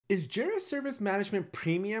Is Jira Service Management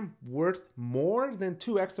Premium worth more than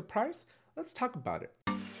 2x the price? Let's talk about it.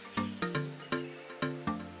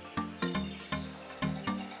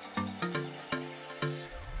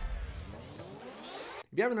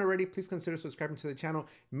 If you haven't already, please consider subscribing to the channel.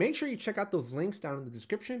 Make sure you check out those links down in the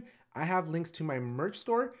description. I have links to my merch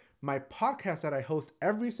store, my podcast that I host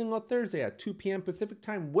every single Thursday at 2 p.m. Pacific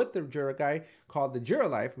time with the Jira guy called The Jira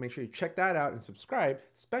Life. Make sure you check that out and subscribe,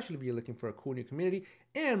 especially if you're looking for a cool new community.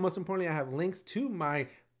 And most importantly, I have links to my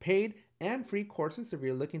paid and free courses. If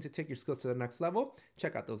you're looking to take your skills to the next level,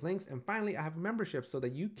 check out those links. And finally, I have a membership so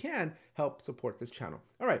that you can help support this channel.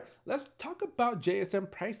 All right, let's talk about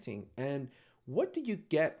JSM pricing and what do you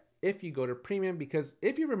get if you go to premium? Because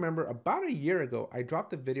if you remember, about a year ago, I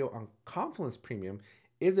dropped a video on Confluence Premium.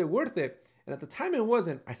 Is it worth it? And at the time it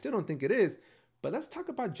wasn't. I still don't think it is, but let's talk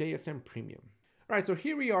about JSM Premium. All right, so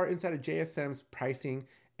here we are inside of JSM's pricing.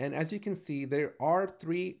 And as you can see, there are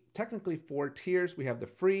technically four tiers. We have the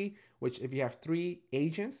free, which if you have 3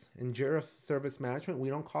 agents in Jira Service Management, we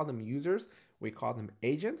don't call them users, we call them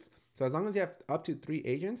agents. So as long as you have up to 3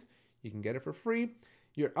 agents, you can get it for free.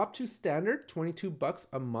 You're up to standard, $22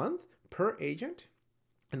 a month per agent.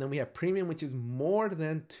 And then we have premium, which is more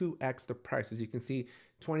than 2x the price. As you can see,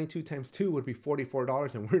 22 times 2 would be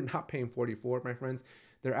 $44, and we're not paying $44, my friends.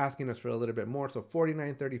 They're asking us for a little bit more. So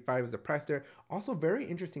 $49.35 is the price there. Also very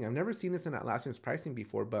interesting. I've never seen this in Atlassian's pricing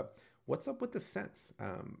before, but what's up with the cents?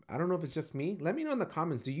 I don't know if it's just me. Let me know in the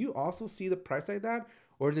comments. Do you also see the price like that?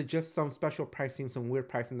 Or is it just some special pricing, some weird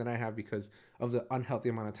pricing that I have because of the unhealthy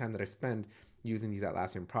amount of time that I spend using these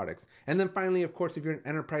Atlassian products? And then finally, of course, if you're an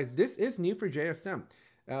enterprise, this is new for JSM.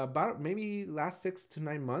 About maybe last 6 to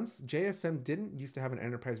 9 months, JSM didn't used to have an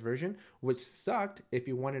enterprise version, which sucked if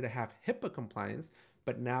you wanted to have HIPAA compliance,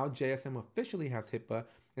 but now JSM officially has HIPAA.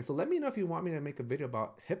 And so let me know if you want me to make a video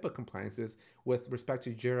about HIPAA compliances with respect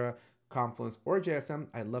to Jira, Confluence, or JSM.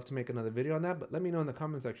 I'd love to make another video on that, but let me know in the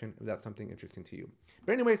comment section if that's something interesting to you.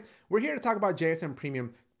 But anyways, we're here to talk about JSM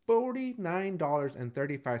Premium.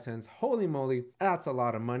 $49.35. Holy moly, that's a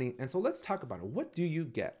lot of money. And so let's talk about it. What do you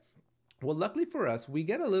get? Well, luckily for us, we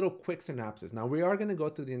get a little quick synopsis. Now, we are going to go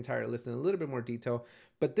through the entire list in a little bit more detail,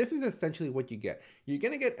 but this is essentially what you get. You're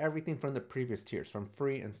going to get everything from the previous tiers, from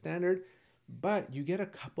free and standard, but you get a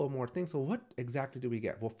couple more things. So what exactly do we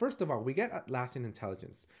get? Well, first of all, we get Atlassian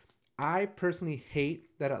Intelligence. I personally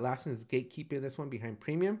hate that Atlassian is gatekeeping this one behind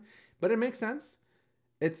premium, but it makes sense.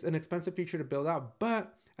 It's an expensive feature to build out,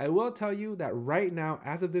 but I will tell you that right now,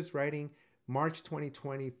 as of this writing, March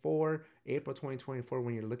 2024, April 2024,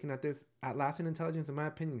 when you're looking at this, Atlassian Intelligence, in my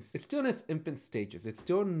opinion, it's still in its infant stages. It's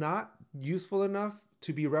still not useful enough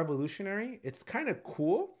to be revolutionary. It's kind of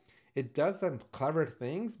cool. It does some clever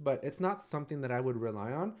things, but it's not something that I would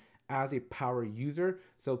rely on as a power user.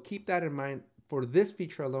 So keep that in mind. For this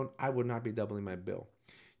feature alone, I would not be doubling my bill.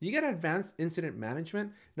 You get Advanced Incident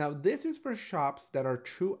Management. Now, this is for shops that are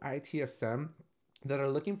true ITSM, that are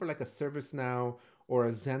looking for like a ServiceNow or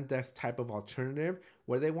a Zendesk type of alternative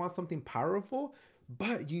where they want something powerful,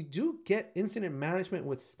 but you do get incident management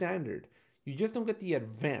with standard. You just don't get the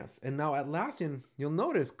advanced. And now Atlassian, you'll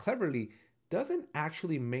notice cleverly, doesn't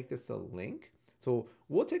actually make this a link. So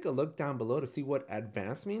we'll take a look down below to see what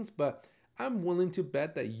advanced means, but I'm willing to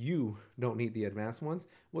bet that you don't need the advanced ones.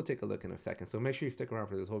 We'll take a look in a second. So make sure you stick around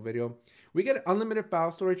for this whole video. We get unlimited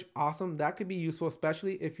file storage. Awesome. That could be useful,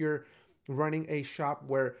 especially if you're running a shop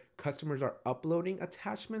where customers are uploading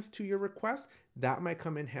attachments to your requests. That might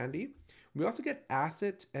come in handy. We also get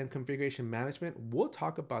asset and configuration management. We'll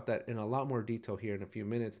talk about that in a lot more detail here in a few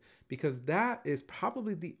minutes, because that is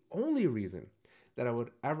probably the only reason that I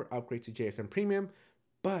would ever upgrade to JSM Premium.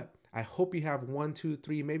 But I hope you have 1, 2,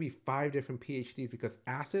 3, maybe 5 different PhDs, because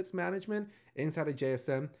assets management inside of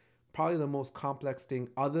JSM, probably the most complex thing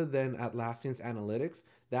other than Atlassian's analytics.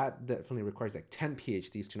 That definitely requires like 10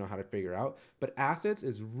 PhDs to know how to figure out. But assets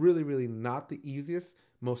is really, really not the easiest,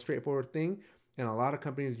 most straightforward thing. And a lot of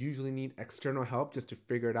companies usually need external help just to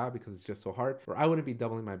figure it out because it's just so hard, or I wouldn't be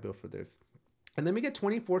doubling my bill for this. And then we get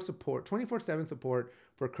 24/7 support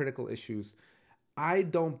for critical issues. I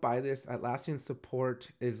don't buy this. Atlassian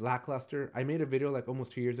support is lackluster. I made a video like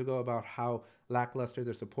almost 2 years ago about how lackluster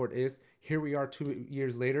their support is. Here we are 2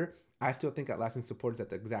 years later. I still think Atlassian support is at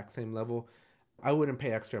the exact same level. I wouldn't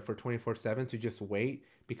pay extra for 24/7 to just wait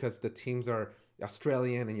because the teams are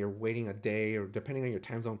Australian and you're waiting a day, or depending on your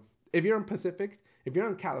time zone. If you're in Pacific, if you're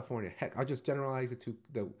in California, heck, I'll just generalize it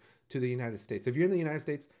to the United States. If you're in the United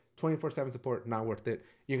States, 24/7 support, not worth it.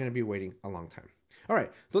 You're going to be waiting a long time. All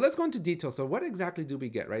right, so let's go into detail. So what exactly do we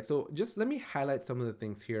get, right? So just let me highlight some of the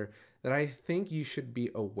things here that I think you should be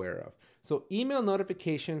aware of. So email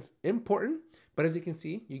notifications, important, but as you can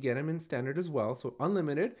see, you get them in standard as well. So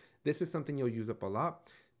unlimited, this is something you'll use up a lot.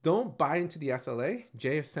 Don't buy into the SLA.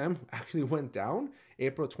 JSM actually went down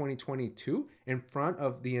April 2022 in front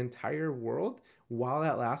of the entire world while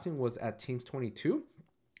Atlassian was at Teams 22.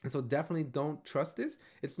 And so definitely don't trust this.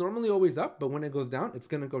 It's normally always up, but when it goes down, it's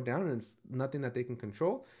going to go down and it's nothing that they can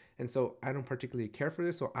control. And so I don't particularly care for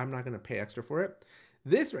this, so I'm not going to pay extra for it.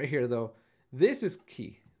 This right here, though, this is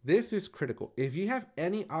key. This is critical. If you have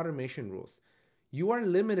any automation rules, you are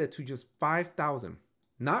limited to just 5,000,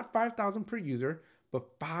 not 5,000 per user, but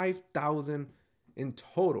 5,000 in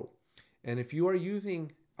total. And if you are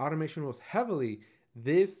using automation rules heavily,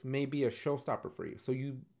 this may be a showstopper for you. So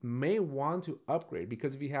you may want to upgrade,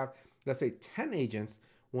 because if you have, let's say 10 agents,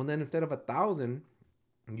 well then instead of 1,000,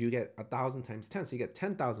 you get 1,000 times 10. So you get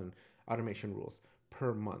 10,000 automation rules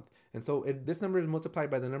per month. And so this number is multiplied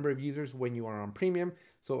by the number of users when you are on premium.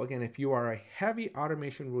 So again, if you are a heavy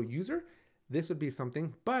automation rule user, this would be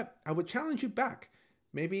something, but I would challenge you back.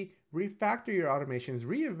 Maybe refactor your automations,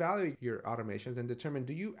 reevaluate your automations, and determine,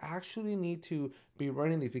 do you actually need to be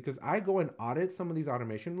running these? Because I go and audit some of these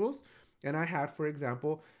automation rules. And I had, for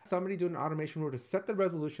example, somebody do an automation rule to set the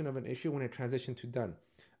resolution of an issue when it transitioned to done.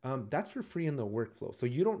 That's for free in the workflow. So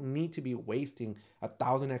you don't need to be wasting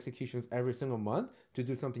 1,000 executions every single month to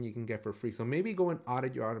do something you can get for free. So maybe go and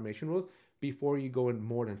audit your automation rules before you go in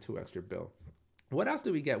more than 2x your bill. What else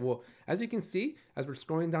do we get? Well, as you can see, as we're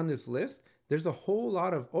scrolling down this list, there's a whole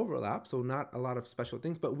lot of overlap, so not a lot of special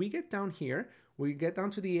things, but we get down here, we get down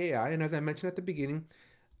to the AI, and as I mentioned at the beginning,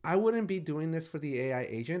 I wouldn't be doing this for the AI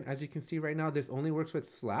agent. As you can see right now, this only works with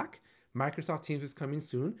Slack. Microsoft Teams is coming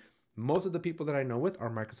soon. Most of the people that I know with are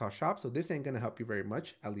Microsoft Shop, so this ain't gonna help you very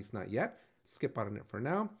much, at least not yet. Skip on it for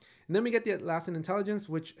now. And then we get the Atlassian Intelligence,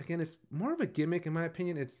 which again is more of a gimmick in my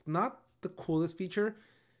opinion. It's not the coolest feature.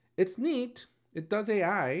 It's neat, it does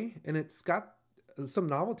AI, and it's got some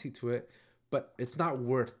novelty to it, but it's not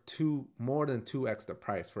worth more than 2x the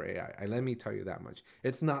price for AI. Let me tell you that much.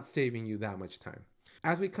 It's not saving you that much time.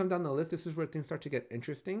 As we come down the list, this is where things start to get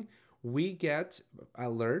interesting. We get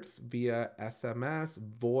alerts via SMS,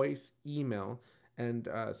 voice, email, and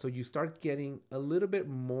so you start getting a little bit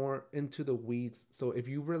more into the weeds. So if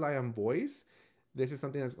you rely on voice, this is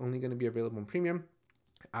something that's only going to be available in premium.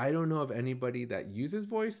 I don't know of anybody that uses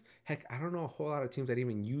voice. Heck, I don't know a whole lot of teams that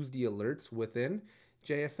even use the alerts within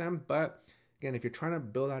JSM, but again, if you're trying to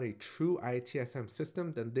build out a true ITSM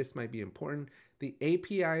system, then this might be important. The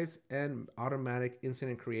APIs and automatic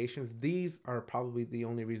incident creations, these are probably the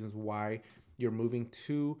only reasons why you're moving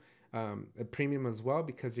to a premium as well,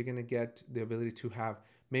 because you're going to get the ability to have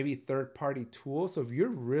maybe third-party tools. So if you're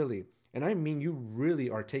really, and I mean you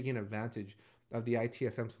really are taking advantage of the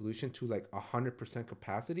ITSM solution to like 100%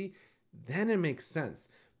 capacity, then it makes sense.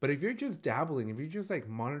 But if you're just dabbling, if you're just like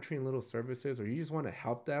monitoring little services, or you just want a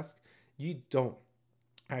help desk, you don't.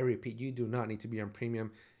 I repeat, you do not need to be on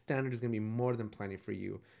premium. Standard is going to be more than plenty for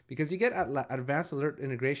you, because you get advanced alert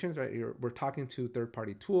integrations, right? We're talking to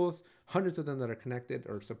third-party tools, hundreds of them that are connected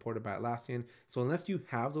or supported by Atlassian. So unless you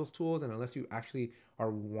have those tools, and unless you actually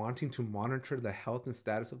are wanting to monitor the health and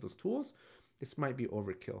status of those tools, this might be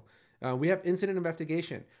overkill. We have incident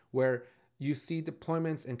investigation, where you see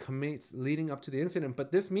deployments and commits leading up to the incident,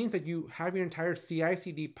 but this means that you have your entire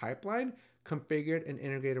CI/CD pipeline configured and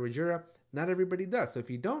integrated with Jira. Not everybody does. So if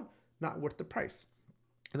you don't, not worth the price.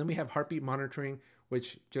 And then we have heartbeat monitoring,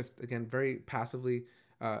 which just, again, very passively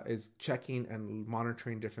is checking and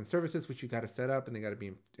monitoring different services, which you got to set up, and they got to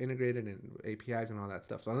be integrated and APIs and all that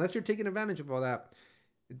stuff. So unless you're taking advantage of all that,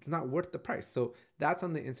 it's not worth the price. So that's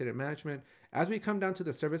on the incident management. As we come down to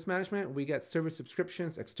the service management, we get service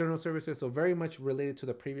subscriptions, external services. So very much related to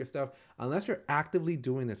the previous stuff. Unless you're actively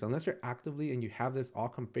doing this, unless you're actively and you have this all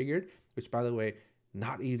configured, which by the way,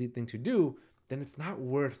 not easy thing to do, then it's not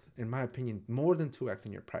worth, in my opinion, more than 2x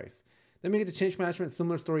in your price. Then we get to change management,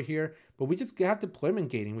 similar story here, but we just have deployment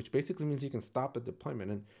gating, which basically means you can stop a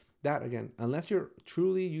deployment. And that, again, unless you're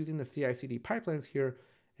truly using the CI/CD pipelines here,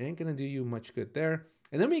 it ain't gonna do you much good there.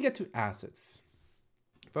 And then we get to assets.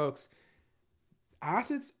 Folks,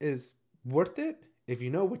 assets is worth it if you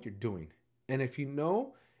know what you're doing. And if you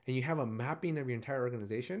know and you have a mapping of your entire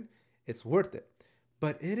organization, it's worth it.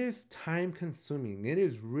 But it is time consuming. It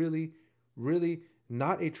is really, really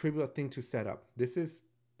not a trivial thing to set up. This is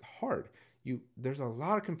hard. There's a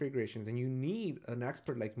lot of configurations, and you need an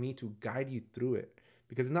expert like me to guide you through it,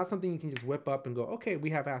 because it's not something you can just whip up and go, okay, we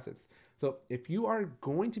have assets. So if you are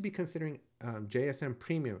going to be considering JSM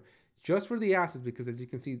Premium just for the assets, because as you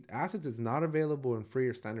can see, assets is not available in free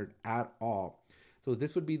or standard at all. So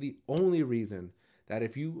this would be the only reason that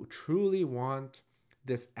if you truly want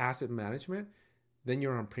this asset management, then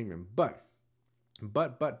you're on Premium. But,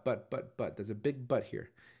 there's a big but here.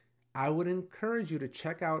 I would encourage you to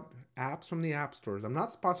check out apps from the app stores. I'm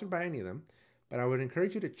not sponsored by any of them, but I would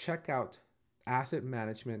encourage you to check out asset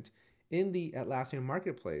management in the Atlassian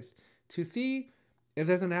marketplace to see if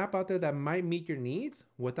there's an app out there that might meet your needs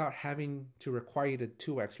without having to require you to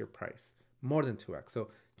 2x your price, more than 2x.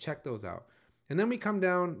 So check those out. And then we come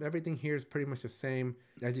down, everything here is pretty much the same.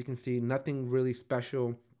 As you can see, nothing really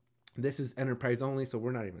special. This is enterprise only, so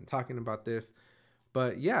we're not even talking about this.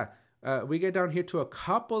 But yeah, we get down here to a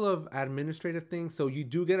couple of administrative things. So you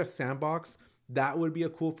do get a sandbox. That would be a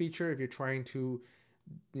cool feature if you're trying to,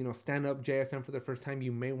 stand up JSM for the first time.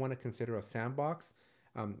 You may want to consider a sandbox.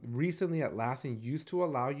 Recently, Atlassian used to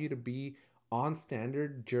allow you to be on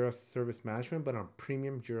standard Jira Service Management, but on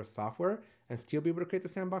premium Jira software and still be able to create the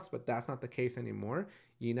sandbox, but that's not the case anymore.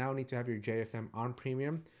 You now need to have your JSM on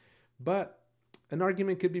premium. But an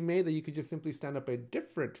argument could be made that you could just simply stand up a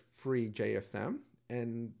different free JSM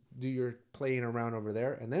and do your playing around over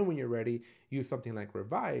there. And then when you're ready, use something like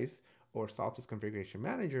Revise or Saltus Configuration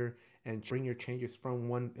Manager and bring your changes from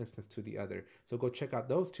one instance to the other. So go check out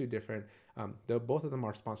those two different, both of them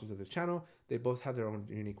are sponsors of this channel. They both have their own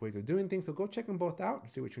unique ways of doing things. So go check them both out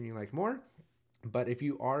and see which one you like more. But if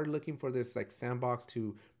you are looking for this like sandbox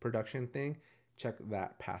to production thing, check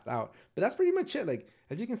that path out. But that's pretty much it. Like,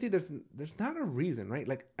 as you can see, there's not a reason, right?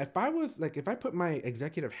 Like if I put my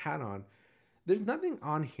executive hat on, there's nothing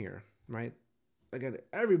on here, right? Again,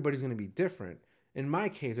 everybody's going to be different. In my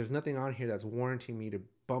case, there's nothing on here that's warranting me to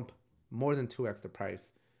bump more than 2x the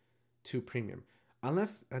price to premium.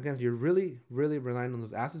 Unless, again, you're really, really relying on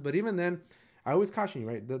those assets. But even then, I always caution you,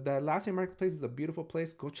 right? The Atlassian Marketplace is a beautiful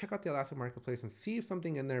place. Go check out the Atlassian Marketplace and see if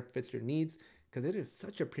something in there fits your needs, because it is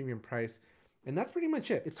such a premium price. And that's pretty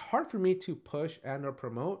much it. It's hard for me to push and or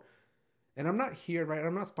promote. And I'm not here, right?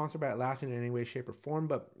 I'm not sponsored by Atlassian in any way, shape, or form,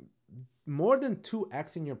 but more than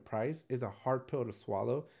 2x in your price is a hard pill to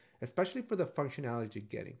swallow, especially for the functionality you're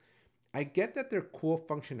getting. I get that they're cool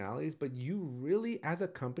functionalities, but you really, as a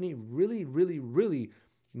company, really, really, really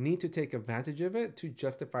need to take advantage of it to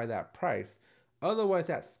justify that price. Otherwise,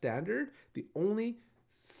 at standard, the only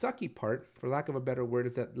sucky part, for lack of a better word,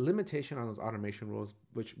 is that limitation on those automation rules,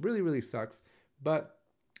 which really, really sucks. But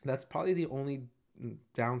that's probably the only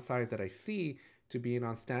downside that I see to being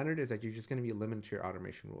on standard, is that you're just going to be limited to your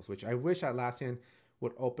automation rules, which I wish Atlassian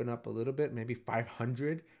would open up a little bit, maybe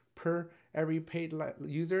 500 per every paid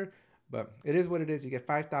user. But it is what it is. You get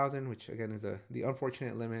 5,000, which again is the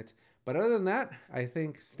unfortunate limit. But other than that, I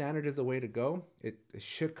think standard is the way to go. It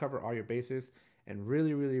should cover all your bases, and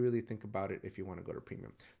really, really, really think about it if you want to go to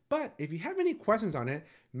premium. But if you have any questions on it,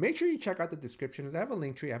 make sure you check out the descriptions. I have a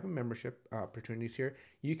link tree. I have a membership opportunities here.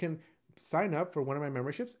 You can sign up for one of my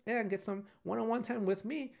memberships and get some one-on-one time with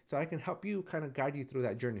me so I can help you kind of guide you through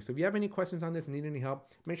that journey. So if you have any questions on this, need any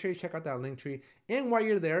help, make sure you check out that link tree. And while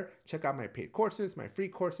you're there, check out my paid courses, my free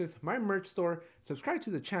courses, my merch store, subscribe to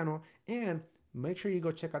the channel, and make sure you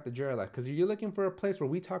go check out the Jira Life, because if you're looking for a place where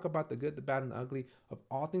we talk about the good, the bad, and the ugly of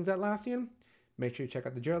all things Atlassian, make sure you check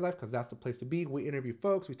out the Jira Life, because that's the place to be. We interview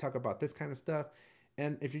folks, we talk about this kind of stuff.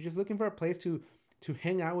 And if you're just looking for a place to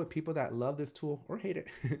hang out with people that love this tool or hate it,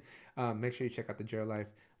 make sure you check out the Jira Life.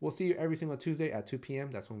 We'll see you every single Tuesday at 2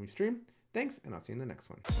 p.m. That's when we stream. Thanks, and I'll see you in the next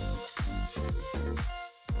one.